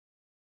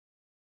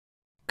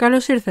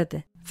Καλώς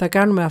ήρθατε! Θα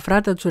κάνουμε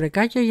αφράτα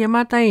τσουρεκάκια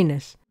γεμάτα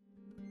ίνες.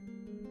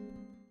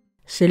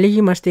 Σε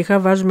λίγη μαστίχα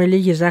βάζουμε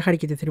λίγη ζάχαρη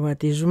και τη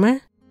θρηματίζουμε.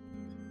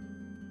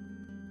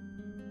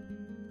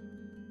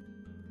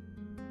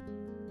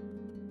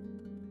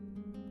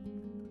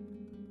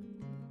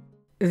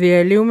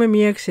 Διαλύουμε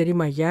μία ξηρή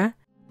μαγιά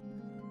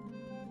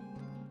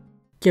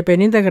και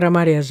 50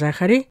 γραμμάρια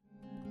ζάχαρη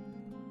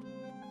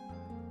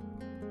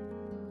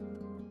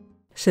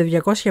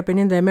σε 250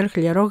 ml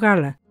χλιαρό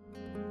γάλα.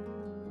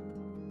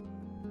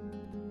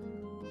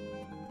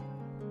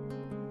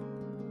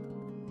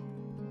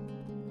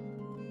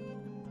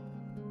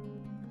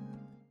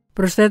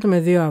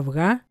 Προσθέτουμε 2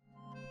 αυγά,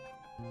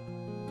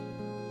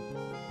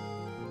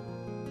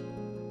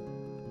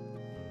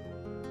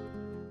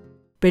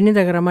 ...50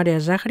 γραμμάρια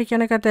ζάχαρη και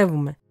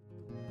ανακατεύουμε.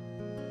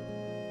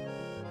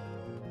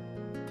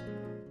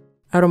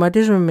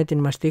 Αρωματίζουμε με την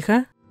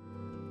μαστίχα,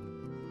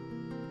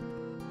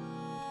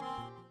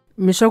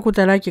 μισό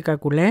κουταλάκι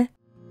κακουλέ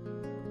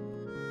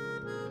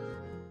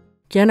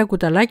και ένα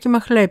κουταλάκι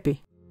μαχλέπι.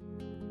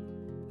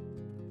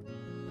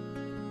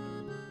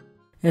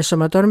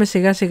 Ενσωματώνουμε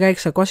σιγά σιγά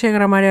 600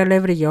 γραμμάρια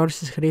αλεύρι για όλες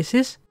τις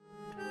χρήσεις.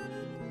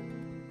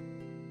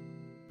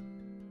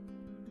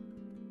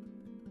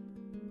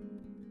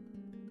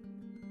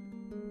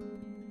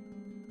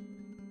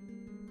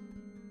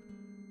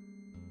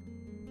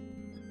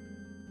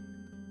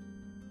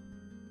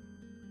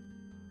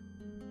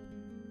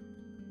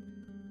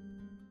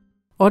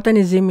 Όταν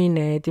η ζύμη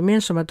είναι έτοιμη,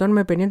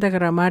 ενσωματώνουμε 50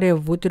 γραμμάρια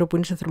βούτυρο που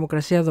είναι σε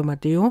θερμοκρασία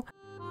δωματίου.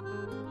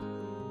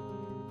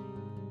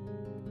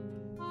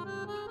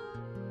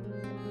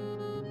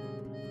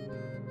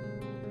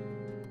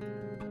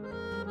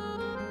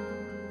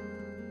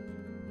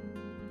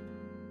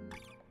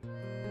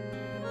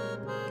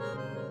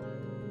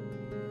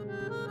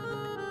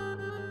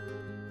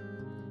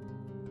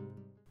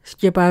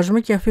 Σκεπάζουμε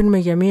και αφήνουμε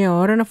για μία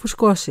ώρα να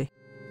φουσκώσει.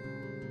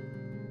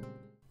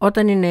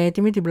 Όταν είναι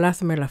έτοιμη την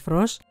πλάθουμε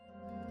ελαφρώς.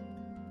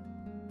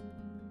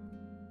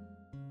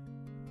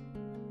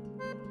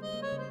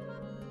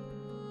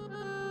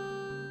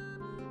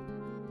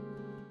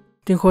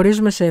 Την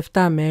χωρίζουμε σε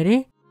 7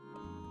 μέρη.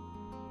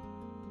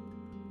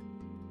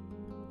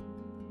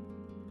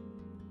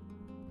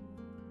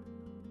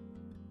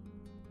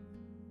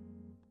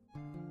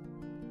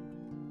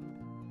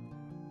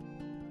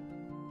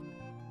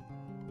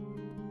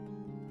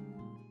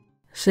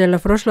 Σε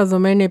ελαφρώς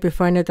λαδωμένη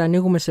επιφάνεια τα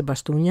ανοίγουμε σε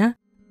μπαστούνια.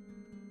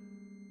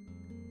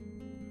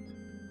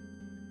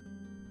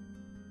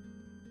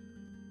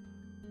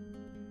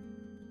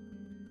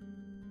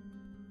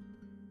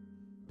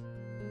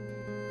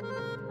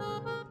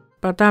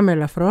 Πατάμε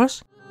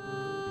ελαφρώς.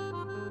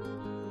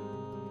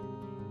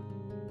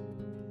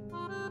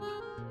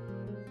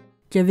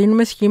 Και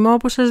δίνουμε σχήμα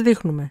όπως σας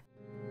δείχνουμε.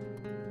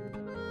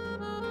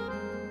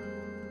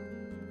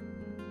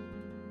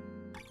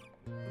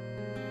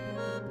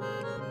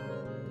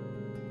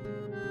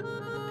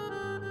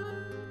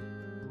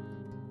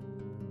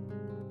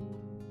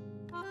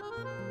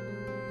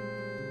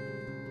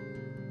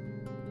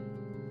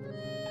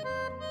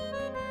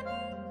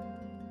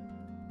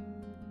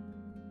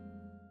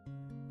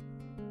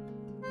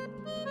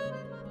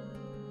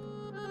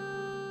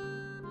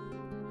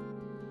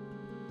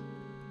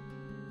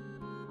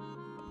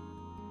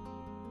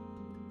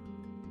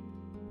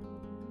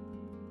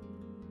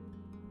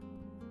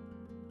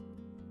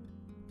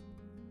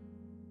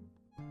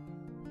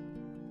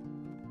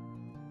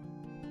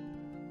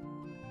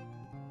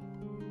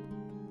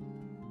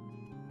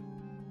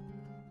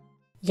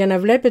 Για να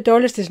βλέπετε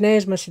όλες τις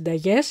νέες μας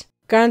συνταγές,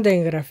 κάντε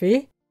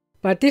εγγραφή,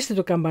 πατήστε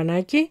το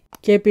καμπανάκι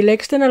και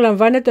επιλέξτε να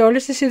λαμβάνετε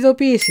όλες τις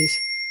ειδοποιήσεις.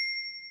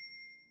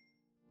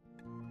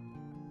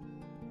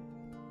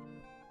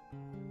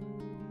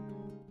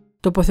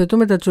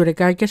 Τοποθετούμε τα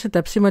τσουρεκάκια σε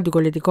ταψί με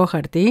αντικολλητικό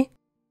χαρτί,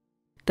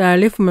 τα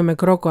αλήφουμε με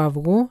κρόκο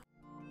αυγού,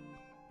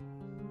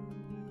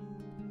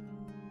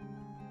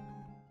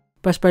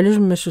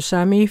 πασπαλίζουμε με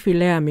σουσάμι ή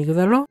φιλέ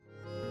αμύγδαλο,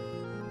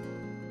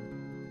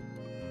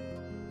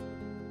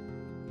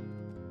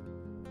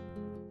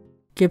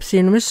 και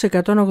ψήνουμε στους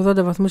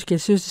 180 βαθμούς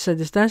Κελσίου στις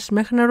αντιστάσεις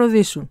μέχρι να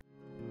ροδίσουν.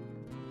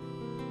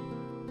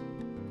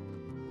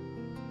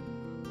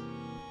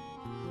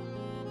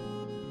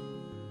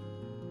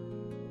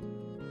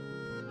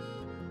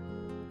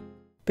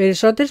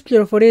 Περισσότερες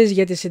πληροφορίες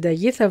για τη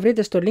συνταγή θα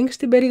βρείτε στο link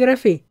στην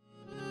περιγραφή.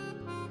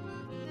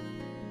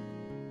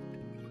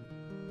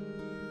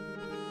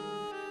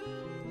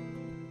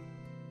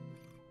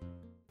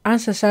 Αν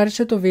σας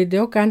άρεσε το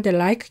βίντεο κάντε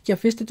like και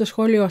αφήστε το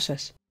σχόλιο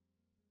σας.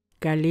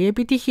 Καλή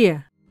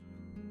επιτυχία!